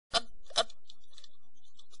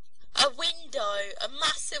a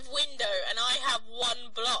massive window, and I have 1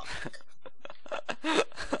 block.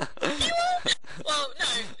 Well, no,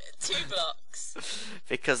 2 blocks.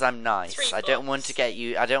 Because I'm nice. 3 I don't want blocks. to get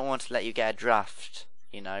you. I don't want to let you get a draft.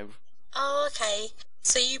 You know. Oh, okay.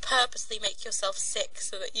 So you purposely make yourself sick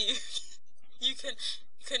so that you can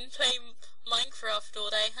play Minecraft all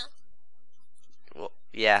day, huh? Well,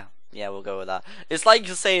 yeah, we'll go with that. It's like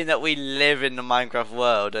you're saying that we live in the Minecraft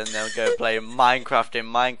world and they'll go play Minecraft in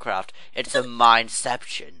Minecraft. It's a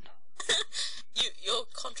mindception. Your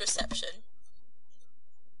contraception.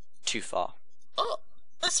 Too far. Oh,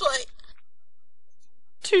 that's why.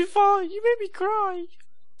 Too far. You made me cry.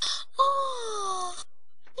 Oh,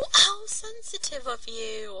 how sensitive of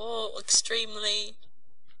you, or extremely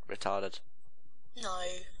Retarded. No,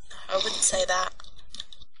 I wouldn't say that.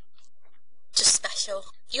 Just special.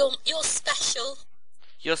 You're special.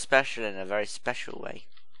 You're special in a very special way.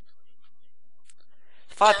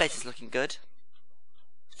 The fireplace is looking good.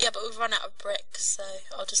 Yeah, but we've run out of bricks, so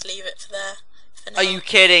I'll just leave it for there. For now. Are you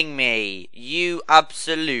kidding me? You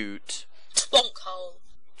absolute twonk hole.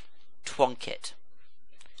 Twonkit.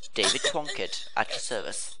 David Twonkit at your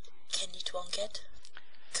service. Can you twonk it?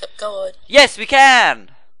 Go on. Yes, we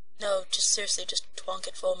can. No, just seriously, just twonk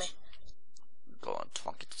it for me. Go on,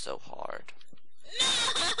 twonk it so hard.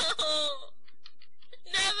 No!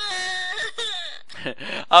 Never!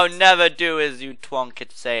 I'll never do as you twonk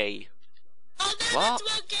it say. I'll never What?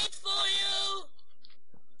 twonk it for you!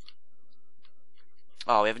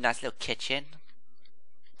 Oh, we have a nice little kitchen.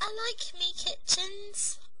 I like me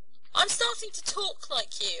kitchens. I'm starting to talk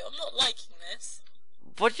like you. I'm not liking this.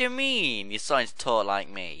 What do you mean? You're starting to talk like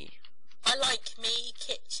me. I like me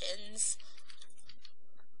kitchens.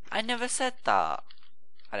 I never said that.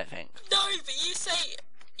 I don't think. No, but you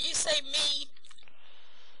say me.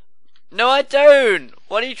 No, I don't.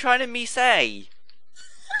 What are you trying to me say?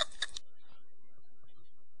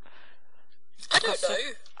 I don't know.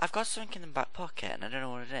 I've got something in the back pocket and I don't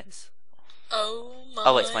know what it is. Oh my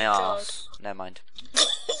Oh, it's my God. arse. Never mind.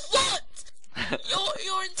 What?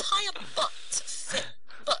 Your entire butts.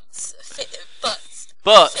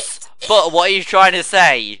 But what are you trying to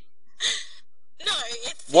say? No,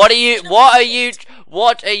 it's. What are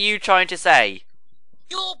you trying to say?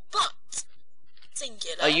 Your butt.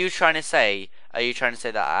 Singular. Are you trying to say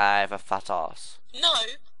that I have a fat ass? No,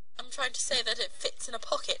 I'm trying to say that it fits in a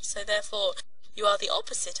pocket, so therefore you are the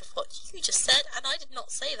opposite of what you just said, and I did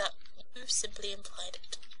not say that. You simply implied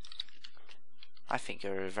it. I think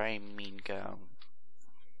you're a very mean girl.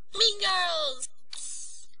 Mean girls!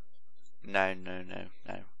 No,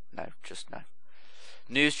 just no.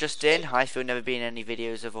 News just in, Hifey will never be in any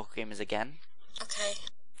videos of Awkward Gamers again. Okay.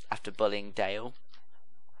 After bullying Dale.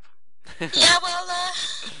 Yeah, well,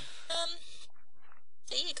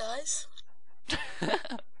 see you guys.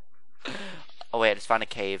 Oh wait, I just found a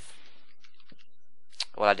cave.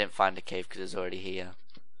 Well, I didn't find a cave because it was already here.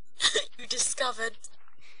 You discovered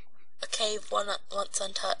a cave once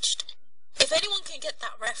untouched. If anyone can get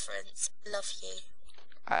that reference, love you.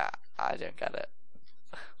 I don't get it.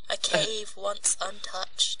 A cave once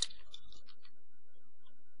untouched.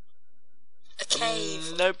 A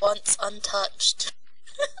cave Nope. once untouched.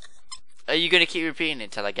 Are you gonna keep repeating it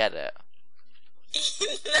until I get it?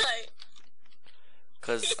 No.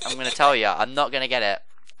 Because I'm gonna tell you, I'm not gonna get it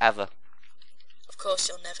ever. Of course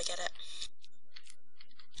you'll never get it.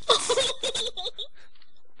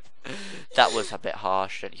 That was a bit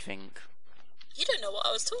harsh, don't you think? You don't know what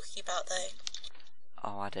I was talking about, though.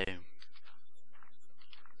 Oh, I do.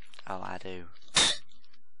 Oh, I do.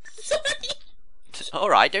 Sorry.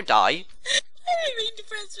 Alright, don't die. I didn't mean to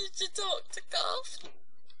press switch to talk to cough.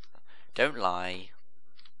 Don't lie.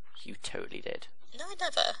 You totally did. No, I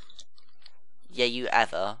never. Yeah, you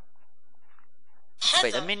ever. Heather.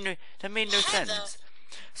 Wait, that made no Heather. sense.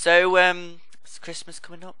 So, it's Christmas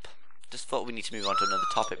coming up. Just thought we need to move on to another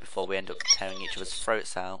topic before we end up tearing each other's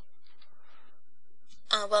throats out.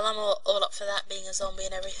 Well, I'm all up for that, being a zombie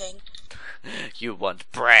and everything. You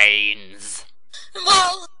want brains.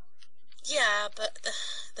 Well, yeah, but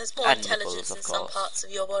there's more And intelligence nipples, of in some course. parts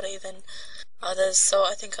of your body than others, so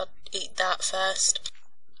I think I'd eat that first.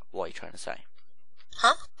 What are you trying to say?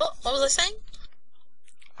 Huh? What was I saying?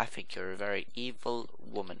 I think you're a very evil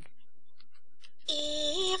woman.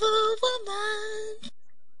 Evil woman.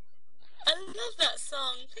 I love that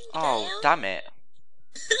song. Thank you, Oh, Dale. damn it.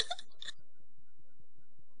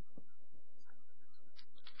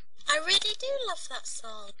 I really do love that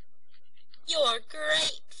song. You're a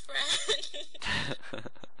great friend.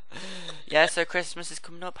 Yeah, so Christmas is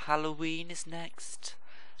coming up. Halloween is next.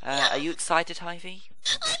 Yeah. Are you excited, Hifey?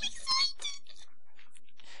 I'm excited.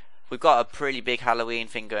 we've got a pretty big Halloween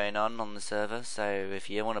thing going on the server, so if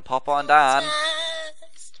you want to pop on down.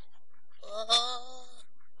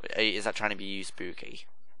 Is that trying to be you spooky?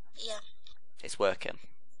 Yeah. It's working.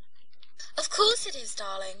 Of course it is,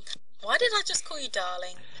 darling. Why did I just call you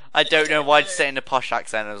darling? I don't know why to say it in a posh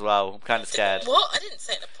accent as well. I'm kind of scared. What? I didn't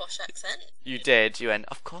say it in a posh accent. You did. You went,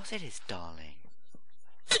 of course it is, darling.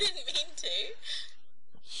 I didn't mean to.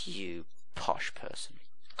 You posh person.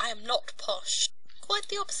 I am not posh. Quite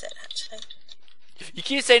the opposite, actually. You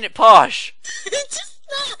keep saying it posh. Just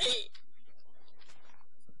no.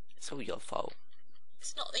 It's all your fault.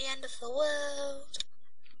 It's not the end of the world.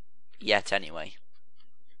 Yet, anyway.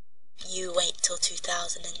 You wait till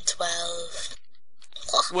 2012.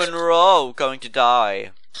 When we're all going to die.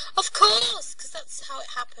 Of course, because that's how it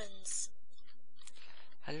happens.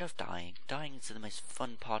 I love dying. Dying is the most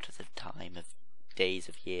fun part of the time, of days,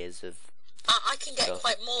 of years, of... I can get stuff.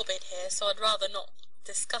 quite morbid here, so I'd rather not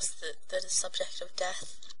discuss the subject of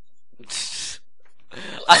death.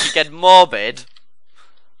 I should get morbid.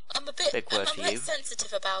 I'm a bit, Big word I'm for a bit you.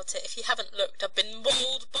 sensitive about it. If you haven't looked, I've been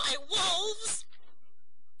mauled by wolves.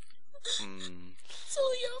 It's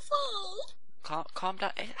all your fault. Calm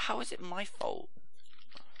down. How is it my fault?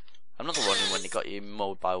 I'm not the one who got you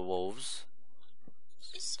mauled by wolves.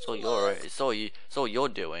 It's all you're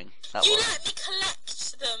doing. That You was. let me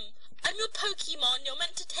collect them. I'm your Pokemon. You're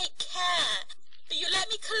meant to take care, but you let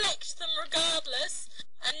me collect them regardless.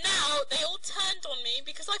 And now they all turned on me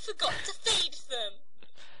because I forgot to feed them.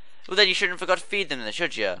 Well, then you shouldn't have forgot to feed them, then,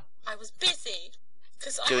 should you? I was busy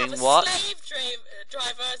because I Doing have a what? slave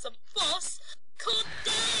driver as a boss called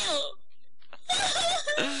Dale.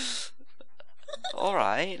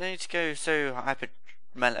 Alright, no need to go so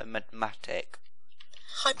hyper-melomatic.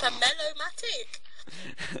 Hypermelomatic.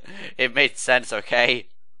 It made sense, okay?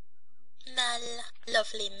 Mel,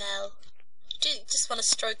 lovely Mel. Do you just want to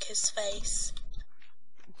stroke his face?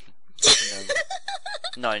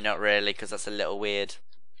 No, not really, because that's a little weird.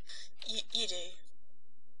 You do.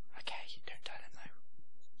 Okay, you don't tell him though.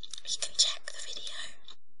 He can check the video.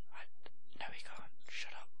 No, he can't.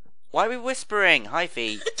 Shut up. Why are we whispering,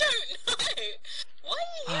 Hifey? I don't know. Why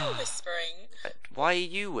are you whispering? Why are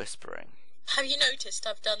you whispering? Have you noticed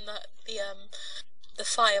I've done the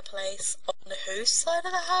fireplace on whose side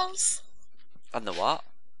of the house? On the what?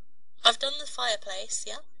 I've done the fireplace,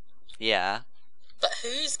 yeah? Yeah. But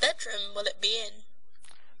whose bedroom will it be in?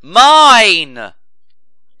 Mine!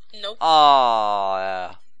 Nope.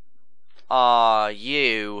 Ah,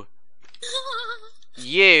 you.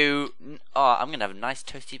 You. Oh, I'm gonna have a nice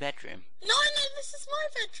toasty bedroom. No, this is my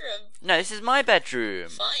bedroom. No, this is my bedroom.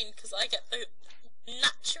 Fine, because I get the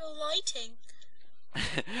natural lighting.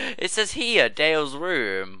 It says here, Dale's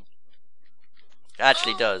room. It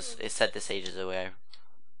actually Oh. does. It said this ages ago.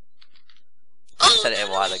 Oh, said it a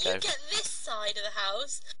no, while no, ago. You get this side of the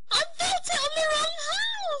house. I built it on the wrong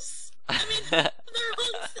house. I mean, the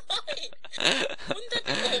wrong side. Wouldn't that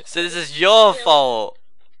be awful? So this is your fault.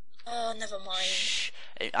 Oh, never mind. Shh.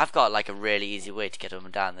 I've got like a really easy way to get them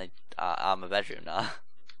down out my bedroom now.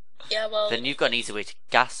 Yeah, well. Then you've got an easy way to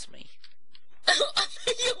gas me. I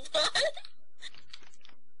beg your pardon?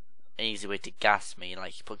 An easy way to gas me,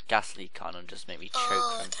 like you put gas leak on and just make me choke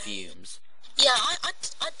from okay. fumes. Yeah, I'd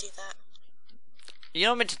do that. You're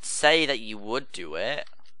not meant to say that you would do it.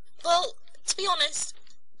 Well, to be honest,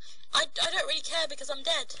 I don't really care because I'm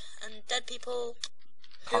dead, and dead people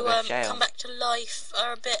Can't who go to jail. come back to life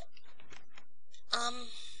are a bit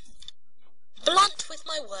blunt with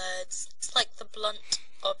my words. It's like the blunt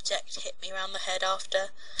object hit me around the head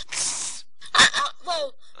after.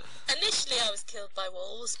 Well, initially I was killed by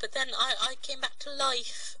wolves, but then I came back to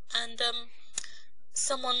life, and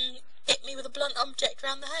someone hit me with a blunt object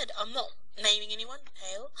around the head. I'm not naming anyone,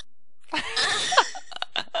 Hale.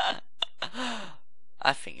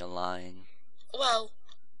 I think you're lying. Well,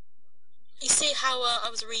 you see how I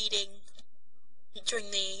was reading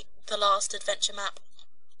during the last adventure map,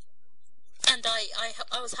 and I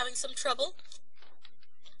was having some trouble,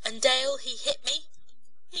 and Dale, he hit me.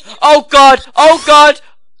 Oh God! Oh God!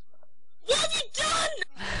 What have you done?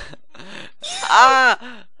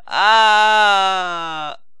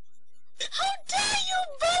 Ah! How dare you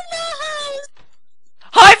burn our house?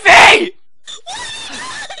 Hifey! What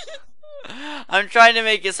have you done? I'm trying to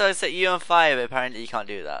make it so I set you on fire, but apparently you can't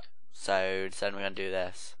do that. So instead we're gonna do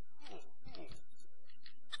this.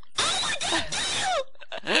 Oh my God,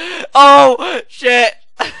 Dale! Oh shit!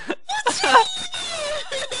 What's wrong with you?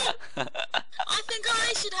 I think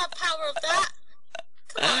I should have power of that.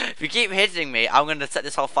 Come on. If you keep hitting me, I'm gonna set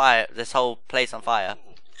this whole place on fire.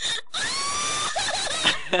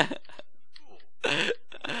 You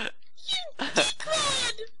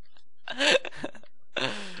dickwad!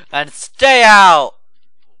 And stay out!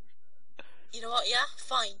 You know what? Yeah,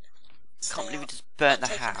 fine. Can't believe you just burnt the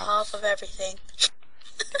taking house. half of everything.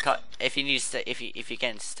 If you need to stay, if you're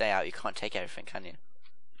getting to stay out, you can't take everything, can you?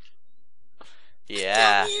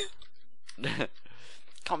 Yeah.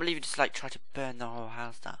 Can't believe you just like tried to burn the whole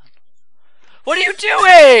house down. What are you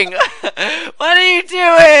doing? What are you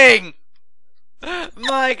doing?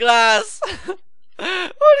 My glass.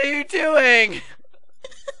 What are you doing?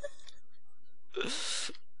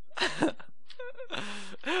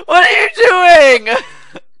 What are you doing?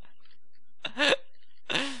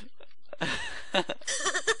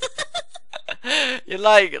 You're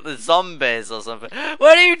like the zombies or something.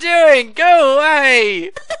 What are you doing? Go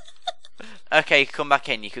away! Okay, come back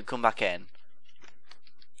in. You could come back in.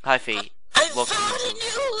 Hifey. I found a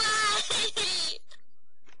new way!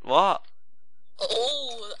 What?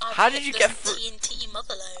 Oh, how did you get through? TNT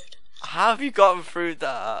motherload. How have you gotten through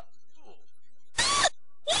that?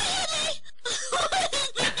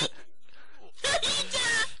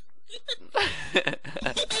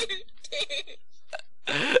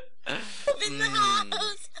 I'm in the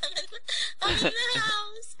house. I'm in the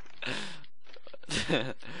house.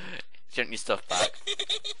 Shouldn't your stuff back?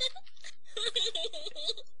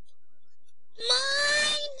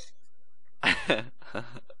 Mine.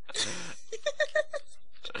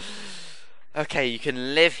 Okay, you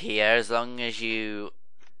can live here as long as you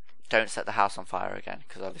don't set the house on fire again,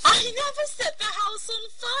 because obviously. I never set the house on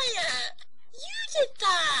fire. You did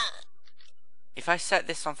that. If I set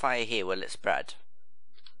this on fire here, will it spread?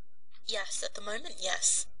 Yes, at the moment,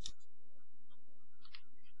 yes.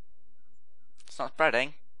 It's not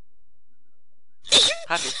spreading. You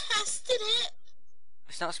Have you? tested it.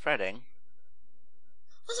 It's not spreading.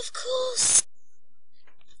 Well, of course.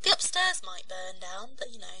 The upstairs might burn down,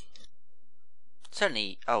 but you know.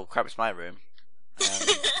 Certainly. Oh crap! It's my room.